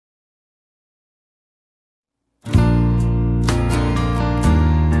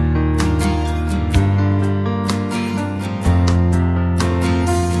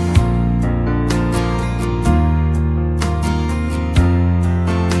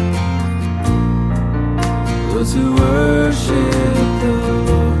Those who worship the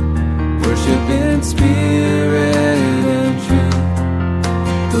Lord, worship in spirit and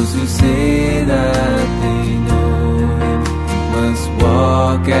truth. Those who say that they know Him must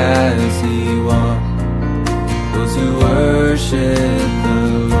walk as He walked. Those who worship the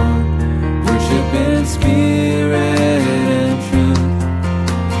Lord, worship in spirit and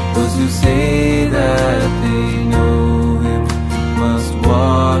truth. Those who say that they know Him must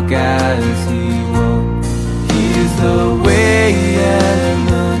walk as He walked. He is the way and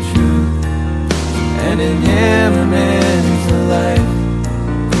the truth, and in Him is the life.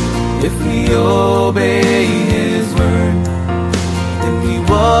 If we obey His word, then we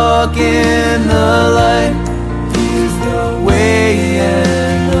walk in the light. He is the way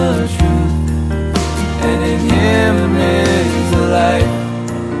and the truth, and in Him is the life.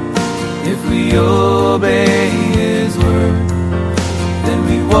 If we obey His word, then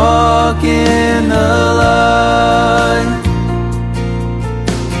we walk in the light.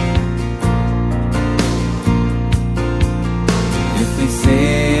 If we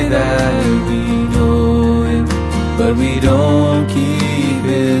say that we know Him, but we don't keep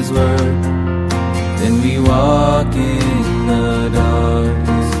His word, then we walk in the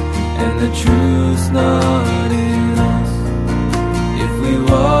darkness, and the truth's not in us. If we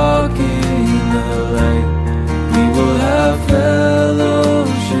walk in the light, we will have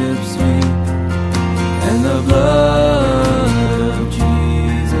fellowship sweet, and the blood of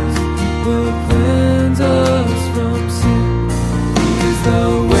Jesus will cleanse us from sin. He is the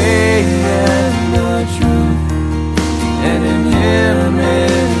way and the truth, and in Him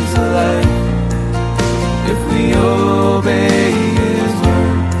is the life. If we obey His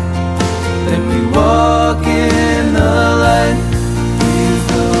word, then we walk in the light. He is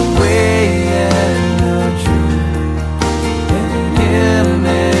the way and the truth, and in Him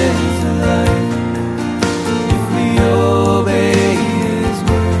is the life. If we obey His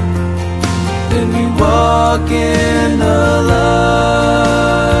word, then we walk in the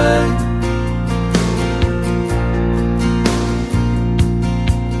light.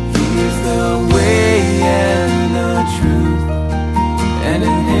 He is the way and the truth, and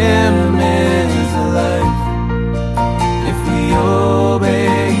in Him is the life. If we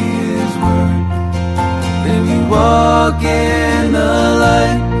obey His word, then we walk in the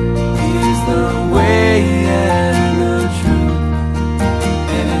light. He is the way and the truth,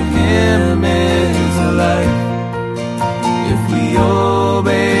 and in Him is the life. If we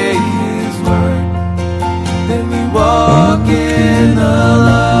obey His word, then we walk in the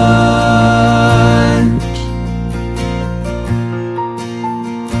light.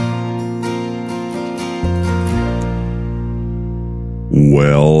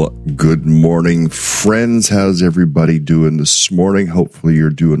 Well, good morning, friends. How's everybody doing this morning? Hopefully you're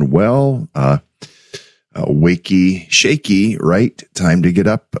doing well. Wakey, shaky, right? Time to get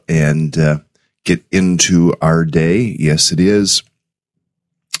up and get into our day. Yes, it is.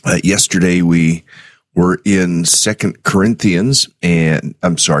 Yesterday we were in 1 Corinthians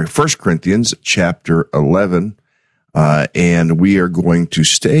chapter 11. And we are going to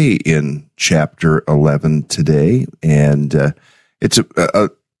stay in chapter 11 today. And it's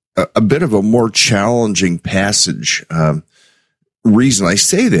a bit of a more challenging passage. Reason I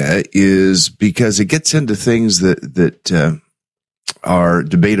say that is because it gets into things that are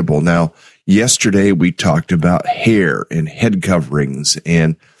debatable. Now, yesterday we talked about hair and head coverings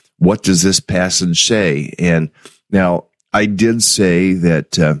and what does this passage say? And now I did say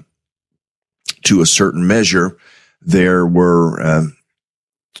that to a certain measure there were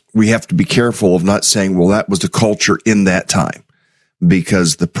we have to be careful of not saying, well, that was the culture in that time.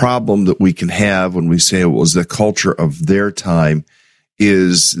 Because the problem that we can have when we say it was the culture of their time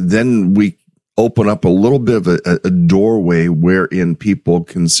is then we open up a little bit of a doorway wherein people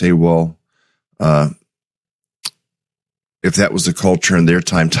can say, well, if that was the culture in their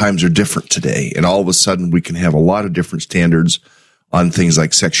time, times are different today. And all of a sudden we can have a lot of different standards on things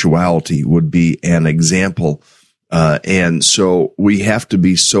like sexuality would be an example. And so we have to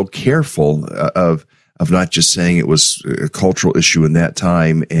be so careful of not just saying it was a cultural issue in that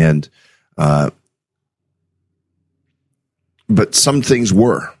time, and but some things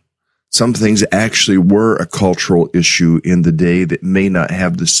actually were a cultural issue in the day that may not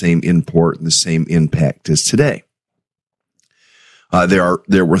have the same import and the same impact as today.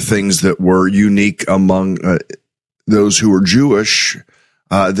 There were things that were unique among those who were Jewish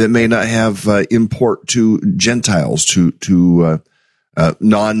that may not have import to Gentiles, to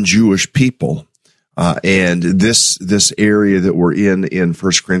non-Jewish people. And this area that we're in 1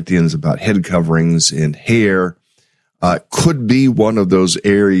 Corinthians about head coverings and hair, could be one of those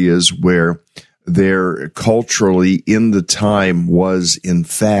areas where there culturally in the time was, in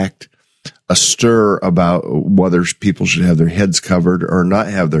fact, a stir about whether people should have their heads covered or not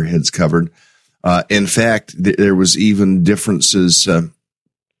have their heads covered. In fact, there was even differences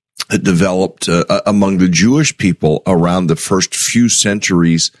developed among the Jewish people around the first few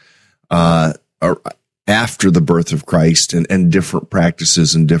centuries after the birth of Christ, and different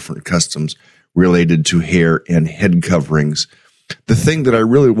practices and different customs related to hair and head coverings. The thing that I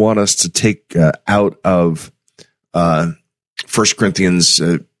really want us to take out of 1 Corinthians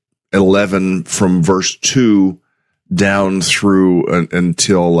 11 from verse 2 down through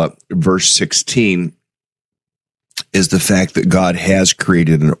until verse 16 is the fact that God has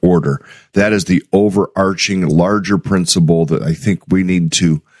created an order. That is the overarching, larger principle that I think we need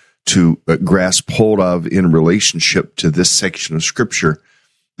to grasp hold of in relationship to this section of Scripture,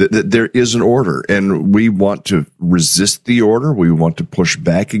 that there is an order, and we want to resist the order. We want to push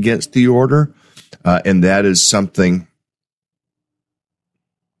back against the order, and that is something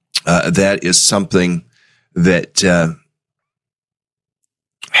that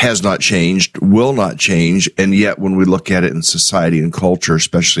has not changed, will not change, and yet when we look at it in society and culture,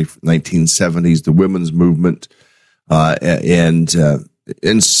 especially 1970s, the women's movement,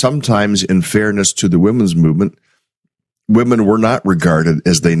 and sometimes, in fairness to the women's movement, women were not regarded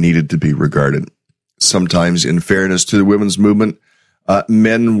as they needed to be regarded. Sometimes, in fairness to the women's movement,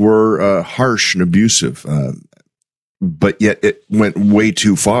 men were harsh and abusive, but yet it went way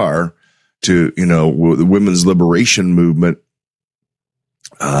too far to, the women's liberation movement,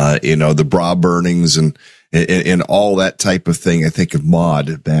 the bra burnings and all that type of thing. I think of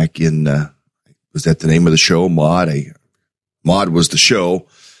Maude back in, was that the name of the show? Maude was the show,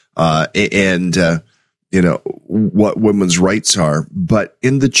 what women's rights are. But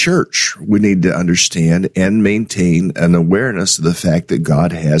in the church, we need to understand and maintain an awareness of the fact that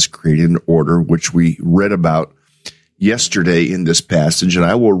God has created an order, which we read about yesterday in this passage. And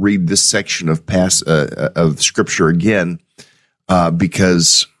I will read this section of Scripture again,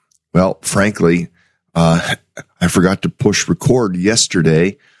 because, well, frankly, I forgot to push record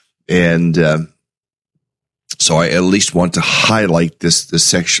yesterday, and so I at least want to highlight this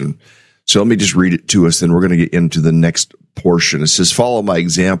section. So let me just read it to us, then we're going to get into the next portion. It says, "Follow my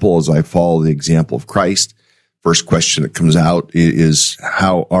example as I follow the example of Christ." First question that comes out is,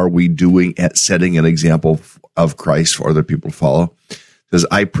 how are we doing at setting an example of Christ for other people to follow? It says,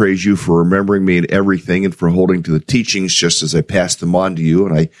 "I praise you for remembering me in everything and for holding to the teachings just as I passed them on to you."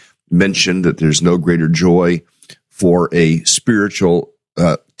 And I mentioned that there's no greater joy for a spiritual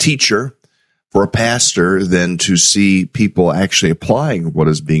teacher, for a pastor, than to see people actually applying what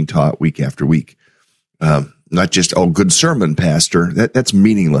is being taught week after week. Not just, good sermon, pastor. That's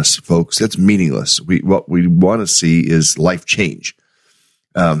meaningless, folks. That's meaningless. What we want to see is life change.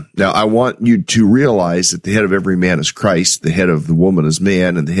 Now, I want you to realize that the head of every man is Christ, the head of the woman is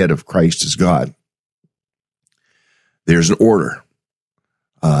man, and the head of Christ is God. There's an order.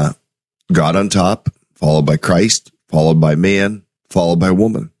 God on top, followed by Christ, followed by man, followed by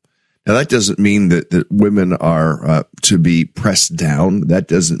woman. Now, that doesn't mean that women are to be pressed down. That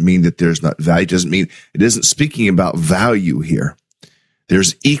doesn't mean that there's not value. It isn't speaking about value here.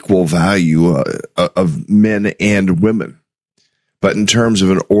 There's equal value of men and women. But in terms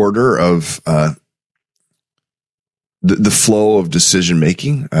of an order of the flow of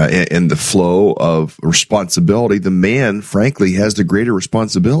decision-making and the flow of responsibility, the man, frankly, has the greater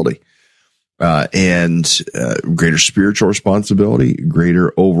responsibility. And greater spiritual responsibility,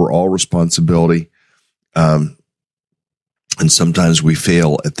 greater overall responsibility. And sometimes we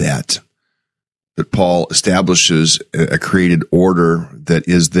fail at that. But Paul establishes a created order that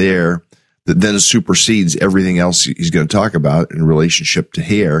is there, that then supersedes everything else he's going to talk about in relationship to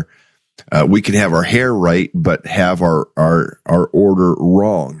hair. We can have our hair right, but have our order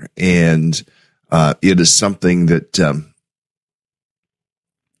wrong. And it is something that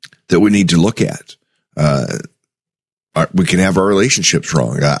we need to look at. We can have our relationships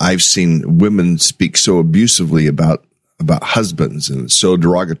wrong. I've seen women speak so abusively about husbands and so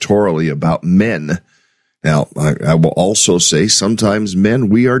derogatorily about men. Now, I will also say sometimes men,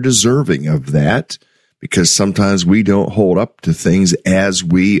 we are deserving of that, because sometimes we don't hold up to things as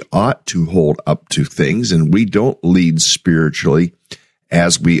we ought to hold up to things, and we don't lead spiritually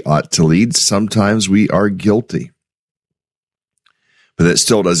as we ought to lead. Sometimes we are guilty. But that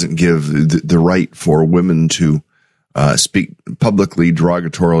still doesn't give the right for women to speak publicly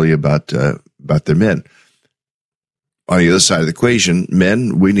derogatorily about their men. On the other side of the equation,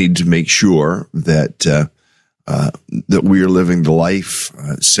 men, we need to make sure that we are living the life,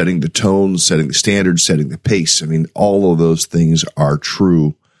 setting the tone, setting the standards, setting the pace. I mean, all of those things are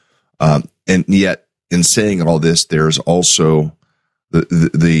true And yet, in saying all this, there's also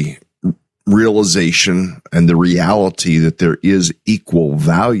the realization and the reality that there is equal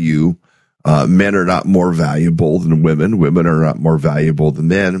value. Men are not more valuable than women. Women are not more valuable than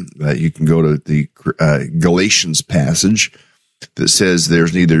men. You can go to the Galatians passage that says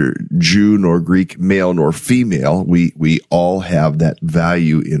there's neither Jew nor Greek, male nor female. We all have that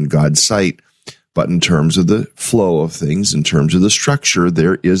value in God's sight. But in terms of the flow of things, in terms of the structure,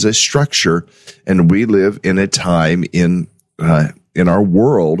 there is a structure, and we live in a time in our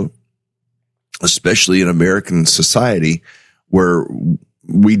world, especially in American society, where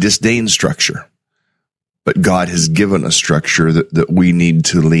we disdain structure. But God has given a structure that we need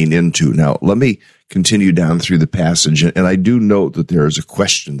to lean into. Now, let me continue down through the passage, and I do note that there is a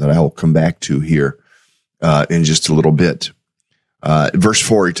question that I will come back to here in just a little bit. Verse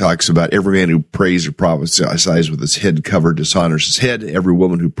 4, he talks about every man who prays or prophesies with his head covered dishonors his head. Every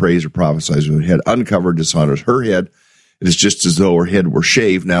woman who prays or prophesies with her head uncovered dishonors her head. It is just as though her head were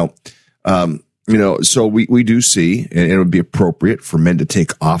shaved. Now, so we do see, and it would be appropriate for men to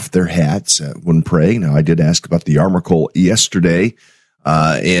take off their hats when praying. Now, I did ask about the yarmulke yesterday,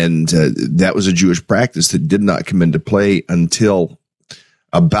 and that was a Jewish practice that did not come into play until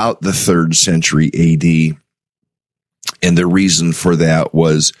about the 3rd century AD. And the reason for that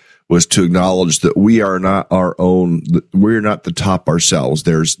was to acknowledge that we are not our own. We're not the top ourselves.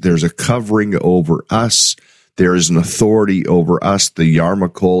 There's a covering over us. There is an authority over us. The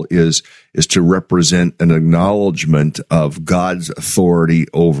yarmulke is to represent an acknowledgement of God's authority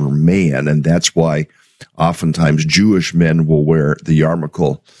over man. And that's why oftentimes Jewish men will wear the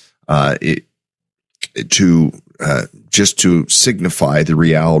yarmulke, just to signify the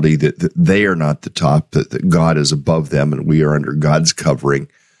reality that they are not the top, that God is above them, and we are under God's covering,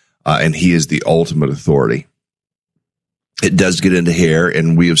 and he is the ultimate authority. It does get into hair,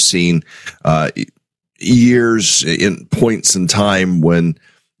 and we have seen years in points in time when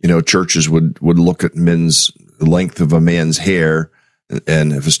churches would look at the length of a man's hair,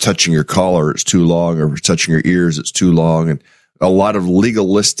 and if it's touching your collar, it's too long, or if it's touching your ears, it's too long, and a lot of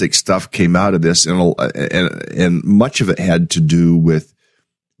legalistic stuff came out of this, and much of it had to do with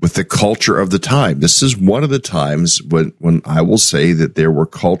the culture of the time. This is one of the times when I will say that there were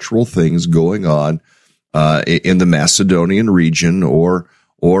cultural things going on in the Macedonian region or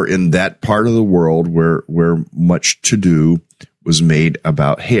in that part of the world where much to do was made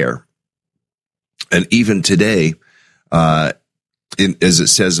about hair. And even today, as it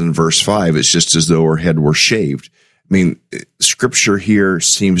says in verse 5, it's just as though her head were shaved. I mean, Scripture here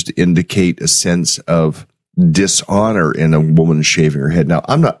seems to indicate a sense of dishonor in a woman shaving her head. Now,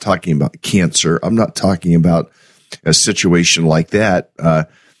 I'm not talking about cancer. I'm not talking about a situation like that.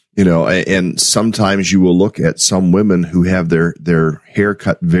 And sometimes you will look at some women who have their hair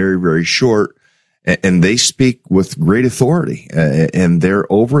cut very, very short, and they speak with great authority, and they're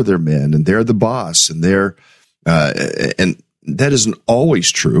over their men, and they're the boss, and and that isn't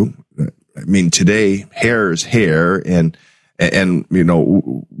always true. I mean, today, hair is hair, and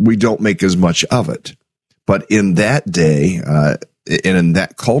we don't make as much of it. But in that day, and in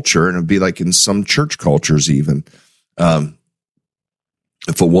that culture, and it'd be like in some church cultures even,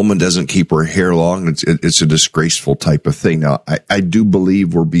 if a woman doesn't keep her hair long, it's a disgraceful type of thing. Now, I do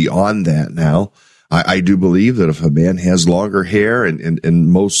believe we're beyond that now. I do believe that if a man has longer hair, and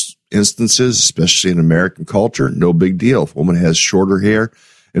in most instances, especially in American culture, no big deal. If a woman has shorter hair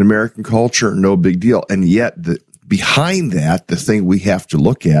in American culture, no big deal. And yet, behind that, the thing we have to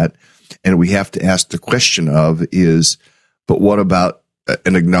look at and we have to ask the question of is, but what about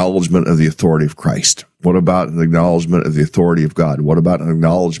an acknowledgement of the authority of Christ? What about an acknowledgement of the authority of God? What about an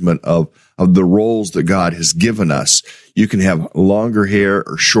acknowledgement of the roles that God has given us? You can have longer hair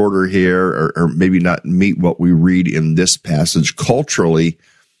or shorter hair, or maybe not meet what we read in this passage culturally,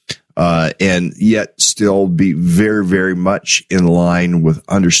 and yet still be very, very much in line with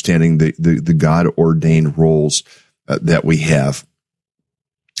understanding the God-ordained roles that we have.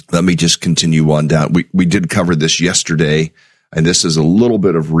 Let me just continue on down. We did cover this yesterday, and this is a little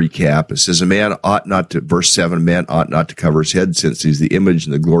bit of recap. It says, verse 7, a man ought not to cover his head, since he's the image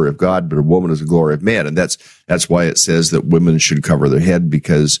and the glory of God, but a woman is the glory of man. And that's why it says that women should cover their head,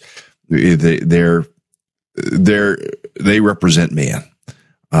 because they represent man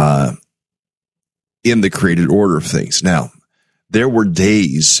in the created order of things. Now, there were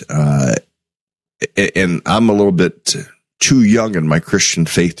days, and I'm a little bit too young in my Christian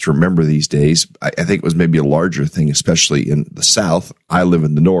faith to remember these days. I think it was maybe a larger thing, especially in the South. I live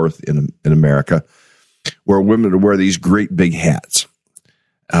in the North in America, where women would wear these great big hats.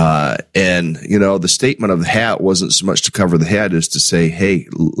 And, the statement of the hat wasn't so much to cover the head as to say, hey,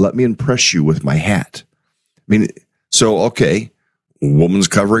 let me impress you with my hat. Okay, woman's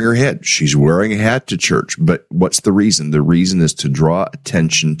covering her head. She's wearing a hat to church. But what's the reason? The reason is to draw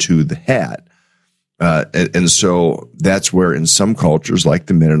attention to the hat. And so that's where in some cultures, like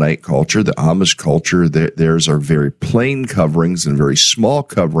the Mennonite culture, the Amish culture, theirs are very plain coverings and very small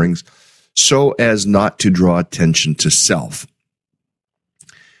coverings so as not to draw attention to self.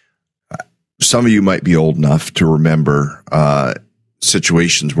 Some of you might be old enough to remember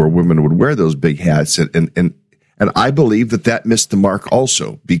situations where women would wear those big hats, and I believe that missed the mark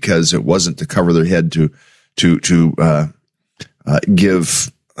also, because it wasn't to cover their head to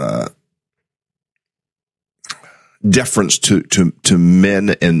give deference to men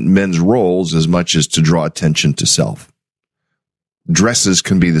and men's roles as much as to draw attention to self. Dresses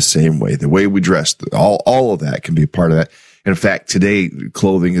can be the same way. The way we dress, all of that can be part of that. In fact, today,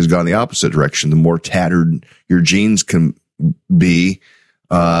 clothing has gone the opposite direction. The more tattered your jeans can be,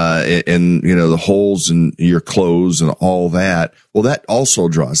 and the holes in your clothes and all that, well, that also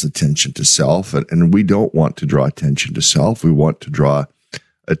draws attention to self. And we don't want to draw attention to self. We want to draw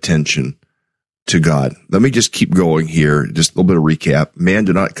attention to God. Let me just keep going here. Just a little bit of recap. Man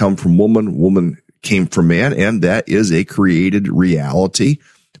did not come from woman. Woman came from man, and that is a created reality.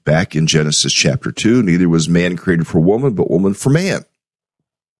 Back in Genesis chapter 2, neither was man created for woman, but woman for man.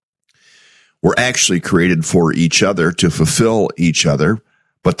 We're actually created for each other, to fulfill each other.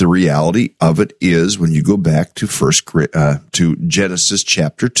 But the reality of it is, when you go back to Genesis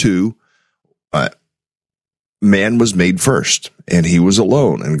chapter 2, man was made first, and he was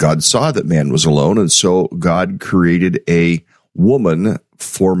alone, and God saw that man was alone, and so God created a woman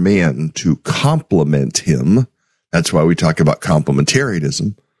for man to complement him. That's why we talk about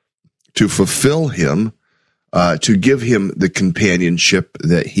complementarianism. To fulfill him, to give him the companionship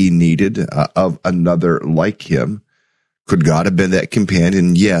that he needed of another like him. Could God have been that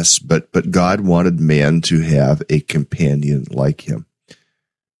companion? Yes, but God wanted man to have a companion like him.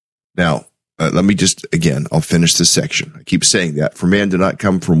 Now, let me I'll finish this section. I keep saying that. For man did not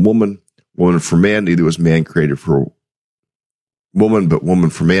come from woman, woman for man, neither was man created for woman, but woman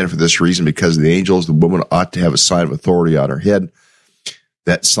for man. For this reason, because of the angels, the woman ought to have a sign of authority on her head.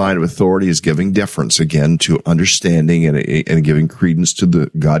 That sign of authority is giving deference again to understanding and giving credence to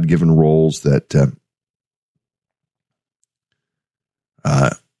the God-given roles that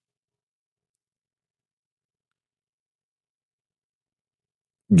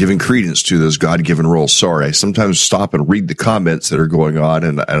giving credence to those God-given roles. Sorry, I sometimes stop and read the comments that are going on,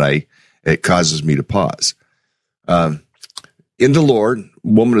 and it causes me to pause. In the Lord,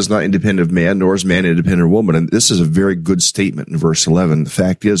 woman is not independent of man, nor is man independent of woman. And this is a very good statement in verse 11. The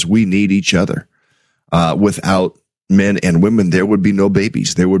fact is, we need each other. Without men and women, there would be no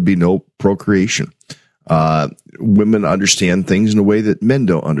babies. There would be no procreation. Women understand things in a way that men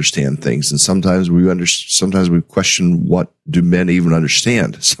don't understand things. And sometimes we question, what do men even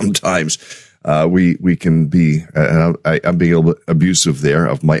understand? Sometimes we can be, I'm being a little bit abusive there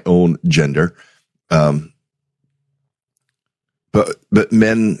of my own gender. But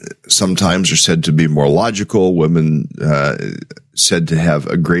men sometimes are said to be more logical. Women said to have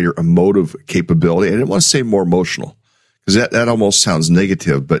a greater emotive capability. I didn't want to say more emotional, because that almost sounds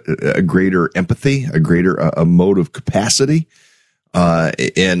negative, but a greater empathy, a greater emotive capacity.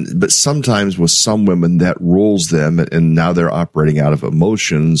 But sometimes with some women that rules them, and now they're operating out of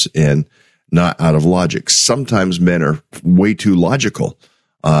emotions and not out of logic. Sometimes men are way too logical.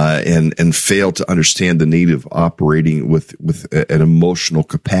 And fail to understand the need of operating with an emotional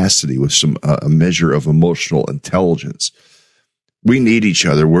capacity, with a measure of emotional intelligence. We need each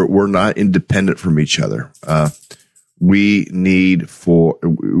other. We're not independent from each other. We need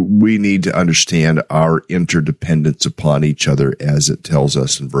to understand our interdependence upon each other, as it tells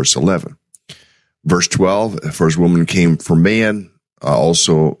us in verse 11. Verse 12, for as woman came from man,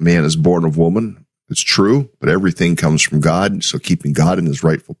 also man is born of woman. It's true, but everything comes from God, so keeping God in his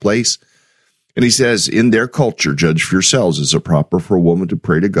rightful place. And he says, in their culture, judge for yourselves, is it proper for a woman to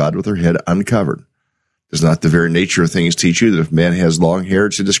pray to God with her head uncovered? Does not the very nature of things teach you that if a man has long hair,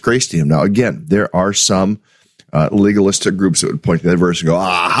 it's a disgrace to him? Now, again, there are some legalistic groups that would point to that verse and go,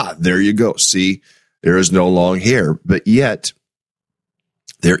 aha, there you go. See, there is no long hair. But yet,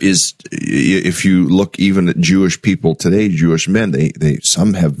 there is, if you look even at Jewish people today, Jewish men,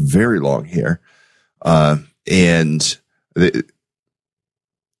 some have very long hair. And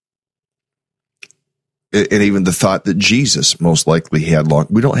even the thought that Jesus most likely had long,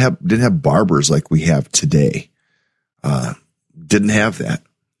 didn't have barbers like we have today. Didn't have that.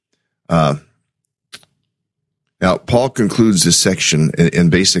 Now, Paul concludes this section and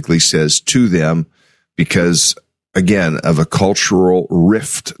basically says to them, because, again, of a cultural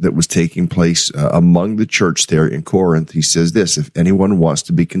rift that was taking place among the church there in Corinth, he says this: if anyone wants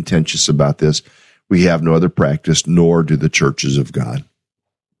to be contentious about this, we have no other practice, nor do the churches of God.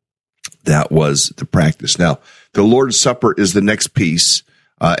 That was the practice. Now, the Lord's Supper is the next piece.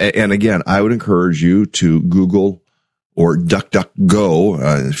 And again, I would encourage you to Google or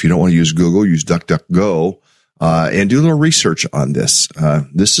DuckDuckGo. If you don't want to use Google, use DuckDuckGo. And do a little research on this.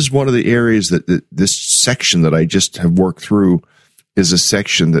 This is one of the areas that this section that I just have worked through is a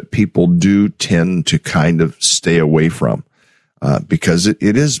section that people do tend to kind of stay away from, because it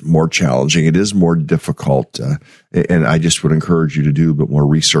is more challenging. It is more difficult. And I just would encourage you to do a bit more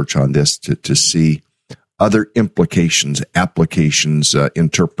research on this to see other implications, applications,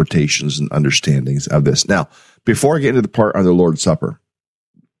 interpretations, and understandings of this. Now, before I get into the part on the Lord's Supper,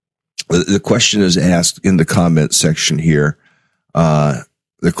 the question is asked in the comment section here. The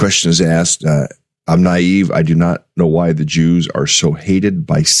question is asked, I'm naive. I do not know why the Jews are so hated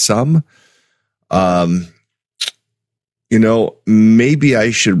by some. Maybe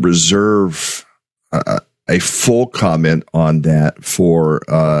I should reserve a full comment on that for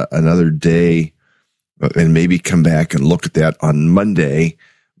another day, and maybe come back and look at that on Monday.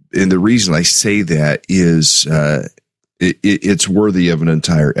 And the reason I say that is it's worthy of an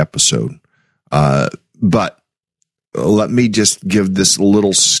entire episode. But let me just give this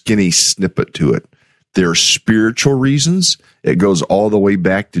little skinny snippet to it. There are spiritual reasons. It goes all the way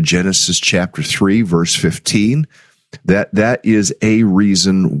back to Genesis chapter 3, verse 15. That is a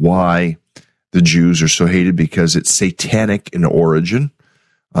reason why the Jews are so hated, because it's satanic in origin,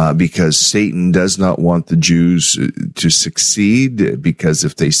 because Satan does not want the Jews to succeed, because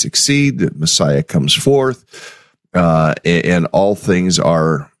if they succeed, the Messiah comes forth. And all things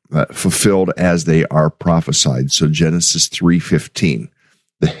are fulfilled as they are prophesied. So Genesis 3:15,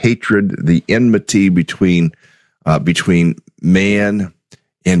 the hatred, the enmity between man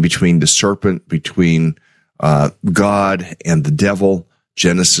and between the serpent, between God and the devil.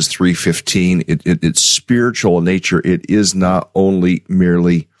 Genesis 3:15. It's spiritual in nature. It is not only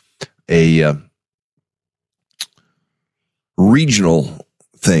merely a regional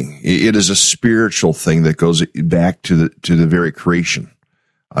thing. It is a spiritual thing that goes back to the very creation.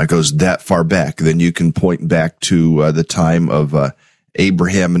 It goes that far back. Then you can point back to the time of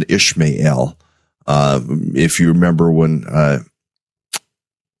Abraham and Ishmael. If you remember when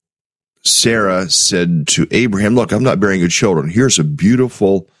Sarah said to Abraham, "Look, I'm not bearing you children. Here's a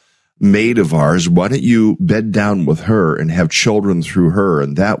beautiful maid of ours. Why don't you bed down with her and have children through her,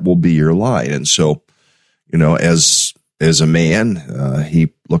 and that will be your line?" And so, as a man, he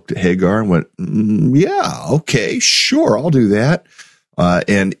looked at Hagar and went, "Yeah, okay, sure, I'll do that."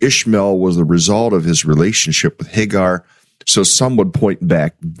 And Ishmael was the result of his relationship with Hagar. So some would point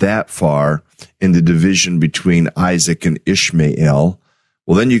back that far in the division between Isaac and Ishmael.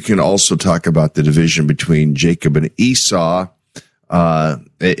 Well, then you can also talk about the division between Jacob and Esau, and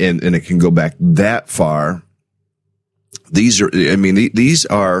it can go back that far. These are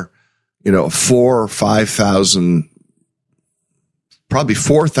 4,000 or 5,000. Probably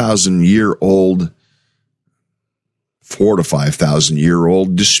 4,000-year-old, 4 to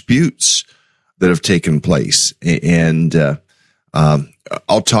 5,000-year-old disputes that have taken place, and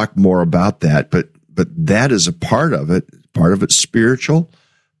I'll talk more about that. But that is a part of it. Part of it's spiritual.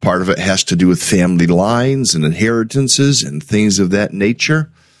 Part of it has to do with family lines and inheritances and things of that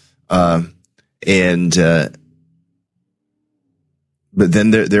nature. But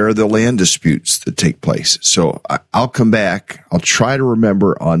then there are the land disputes that take place. So I'll come back. I'll try to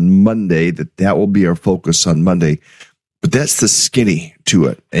remember on Monday that will be our focus on Monday. But that's the skinny to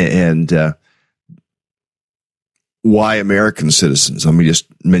it. And why American citizens? Let me just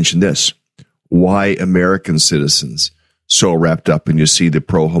mention this. Why American citizens so wrapped up, and you see the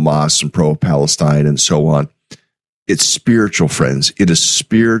pro-Hamas and pro-Palestine and so on. It's spiritual, friends. It is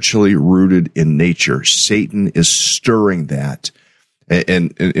spiritually rooted in nature. Satan is stirring that.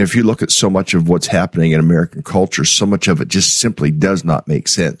 And if you look at so much of what's happening in American culture, so much of it just simply does not make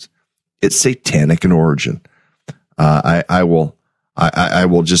sense. It's satanic in origin. I'll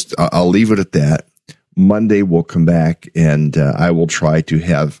leave it at that. Monday we'll come back, and I will try to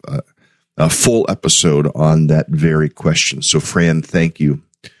have a full episode on that very question. So, Fran, thank you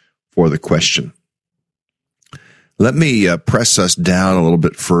for the question. Let me press us down a little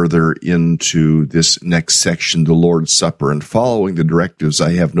bit further into this next section, the Lord's Supper. And following the directives,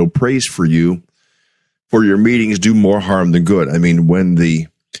 I have no praise for you, for your meetings do more harm than good. I mean, when the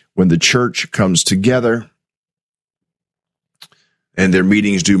church comes together, and their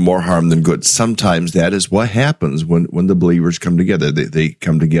meetings do more harm than good. Sometimes that is what happens when the believers come together. They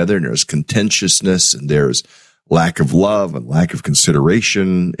come together, and there's contentiousness, and there's lack of love and lack of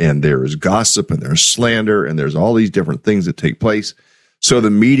consideration, and there is gossip, and there's slander, and there's all these different things that take place. So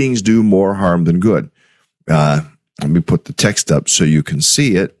the meetings do more harm than good. Let me put the text up so you can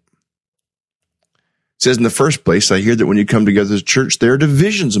see it. It says, in the first place, I hear that when you come together as a church, there are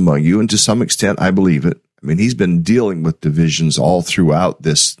divisions among you, and to some extent, I believe it. I mean, he's been dealing with divisions all throughout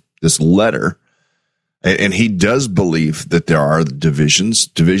this letter, and he does believe that there are divisions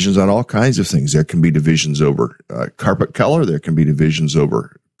on all kinds of things. There can be divisions over carpet color. There can be divisions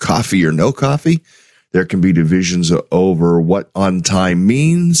over coffee or no coffee. There can be divisions over what on time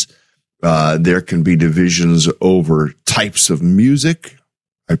means. There can be divisions over types of music.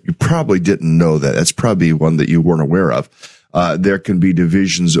 You probably didn't know that. That's probably one that you weren't aware of. There can be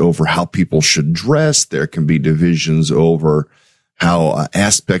divisions over how people should dress. There can be divisions over how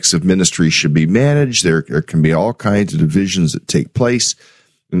aspects of ministry should be managed. There can be all kinds of divisions that take place.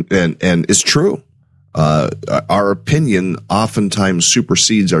 And it's true. Our opinion oftentimes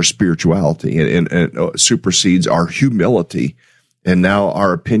supersedes our spirituality and supersedes our humility. And now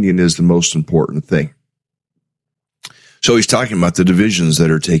our opinion is the most important thing. So he's talking about the divisions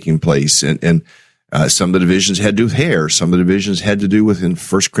that are taking place, and some of the divisions had to do with hair. Some of the divisions had to do with, in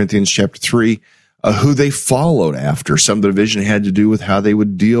 1 Corinthians chapter 3, who they followed after. Some of the division had to do with how they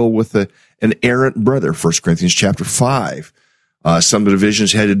would deal with an errant brother, 1 Corinthians chapter 5. Some of the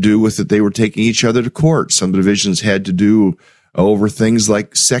divisions had to do with that they were taking each other to court. Some of the divisions had to do over things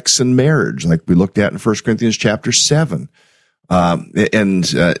like sex and marriage, like we looked at in 1 Corinthians chapter 7. Now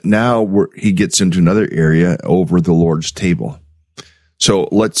he gets into another area over the Lord's table. So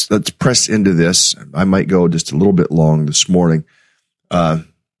let's press into this. I might go just a little bit long this morning. He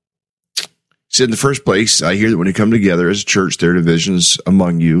said, in the first place, I hear that when you come together as a church, there are divisions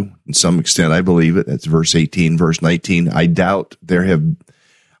among you. In some extent, I believe it. That's verse 18. Verse 19, I doubt there have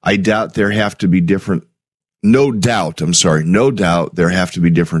to be different. No doubt there have to be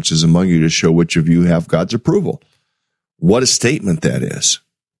differences among you to show which of you have God's approval. What a statement that is.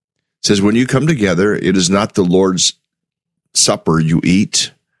 It says, when you come together, it is not the Lord's supper you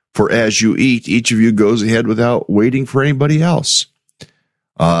eat, for as you eat, each of you goes ahead without waiting for anybody else.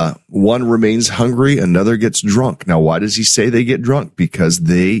 One remains hungry, another gets drunk. Now, why does he say they get drunk? Because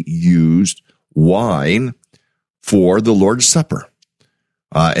they used wine for the Lord's Supper.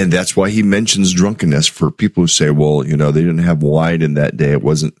 And that's why he mentions drunkenness for people who say, well, they didn't have wine in that day. It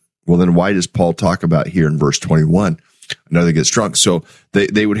wasn't. Well, then why does Paul talk about here in verse 21? Another gets drunk. So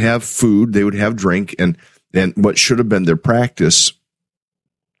they would have food, they would have drink, and what should have been their practice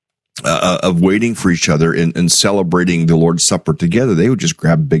of waiting for each other and celebrating the Lord's Supper together, they would just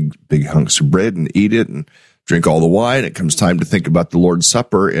grab big hunks of bread and eat it and drink all the wine. It comes time to think about the Lord's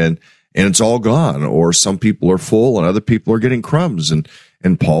Supper, and it's all gone. Or some people are full and other people are getting crumbs.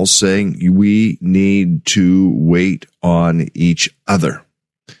 And Paul's saying we need to wait on each other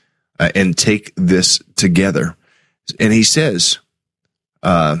and take this together. And he says,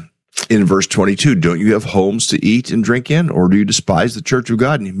 in verse 22, don't you have homes to eat and drink in? Or do you despise the church of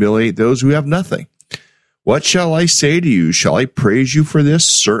God and humiliate those who have nothing? What shall I say to you? Shall I praise you for this?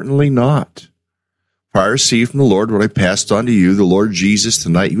 Certainly not. For I received from the Lord what I passed on to you. The Lord Jesus, the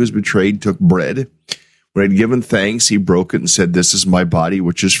night he was betrayed, took bread. When he had given thanks, he broke it and said, this is my body,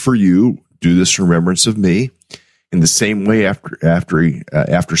 which is for you. Do this in remembrance of me. In the same way,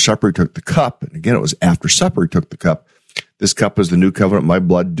 after supper, he took the cup. And again, it was after supper, he took the cup. This cup is the new covenant, my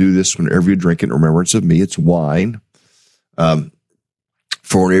blood. Do this whenever you drink it in remembrance of me. It's wine.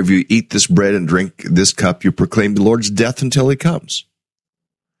 For whenever you eat this bread and drink this cup, you proclaim the Lord's death until he comes.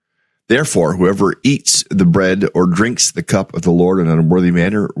 Therefore, whoever eats the bread or drinks the cup of the Lord in an unworthy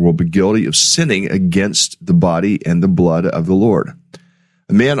manner will be guilty of sinning against the body and the blood of the Lord.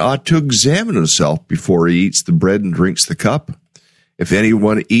 A man ought to examine himself before he eats the bread and drinks the cup. If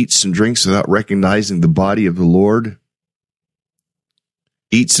anyone eats and drinks without recognizing the body of the Lord,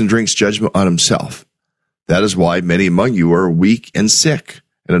 eats and drinks judgment on himself. That is why many among you are weak and sick,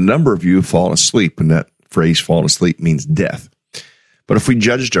 and a number of you have fallen asleep. And that phrase, fallen asleep, means death. But if we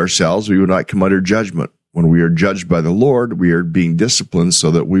judged ourselves, we would not come under judgment. When we are judged by the Lord, we are being disciplined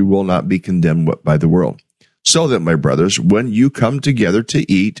so that we will not be condemned by the world. So that, my brothers, when you come together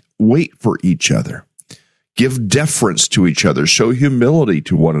to eat, wait for each other. Give deference to each other. Show humility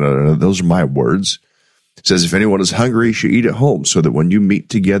to one another. Those are my words. It says, if anyone is hungry, he should eat at home, so that when you meet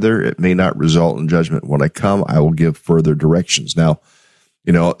together, it may not result in judgment. When I come, I will give further directions. Now,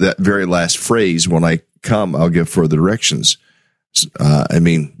 that very last phrase, when I come, I'll give further directions.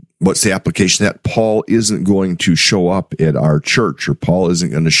 what's the application of that? Paul isn't going to show up at our church, or Paul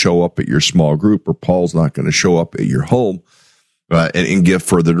isn't going to show up at your small group, or Paul's not going to show up at your home and give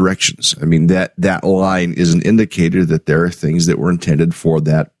further directions. I mean, that line is an indicator that there are things that were intended for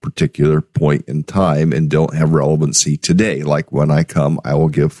that particular point in time and don't have relevancy today. Like, when I come, I will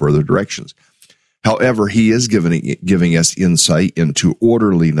give further directions. However, he is giving us insight into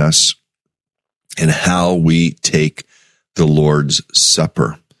orderliness and how we take the Lord's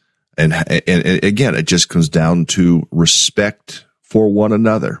Supper. And again, it just comes down to respect for one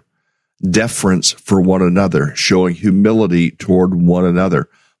another, deference for one another, showing humility toward one another,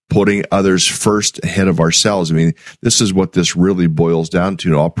 putting others first ahead of ourselves. I mean, this is what this really boils down to.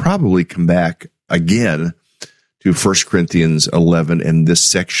 And I'll probably come back again to 1 Corinthians 11 and this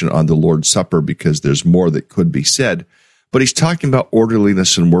section on the Lord's Supper, because there's more that could be said. But he's talking about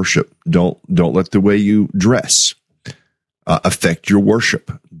orderliness in worship. Don't let the way you dress affect your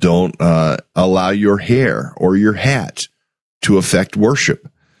worship. Don't allow your hair or your hat to affect worship.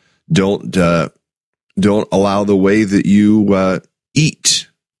 Don't allow the way that you eat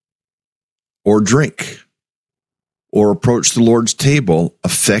or drink or approach the Lord's table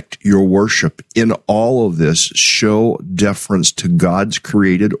affect your worship. In all of this, show deference to God's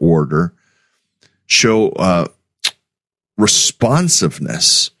created order. Show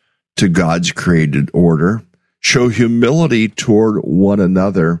responsiveness to God's created order. Show humility toward one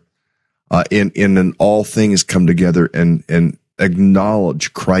another. In all things, come together and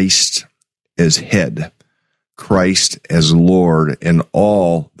acknowledge Christ as head, Christ as Lord, and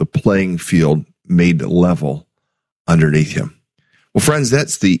all the playing field made level underneath him. Well, friends,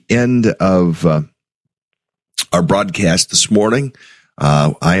 that's the end of our broadcast this morning.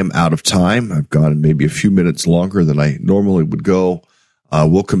 I am out of time. I've gone maybe a few minutes longer than I normally would go.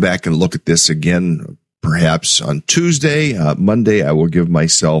 We'll come back and look at this again, perhaps on Tuesday. Monday, I will give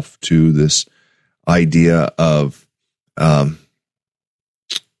myself to this idea of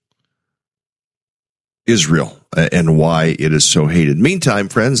Israel and why it is so hated. Meantime,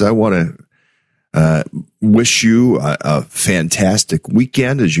 friends, I want to wish you a fantastic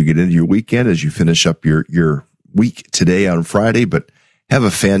weekend as you get into your weekend, as you finish up your week today on Friday, but have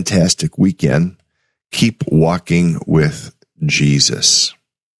a fantastic weekend. Keep walking with Jesus.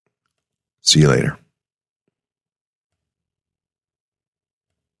 See you later.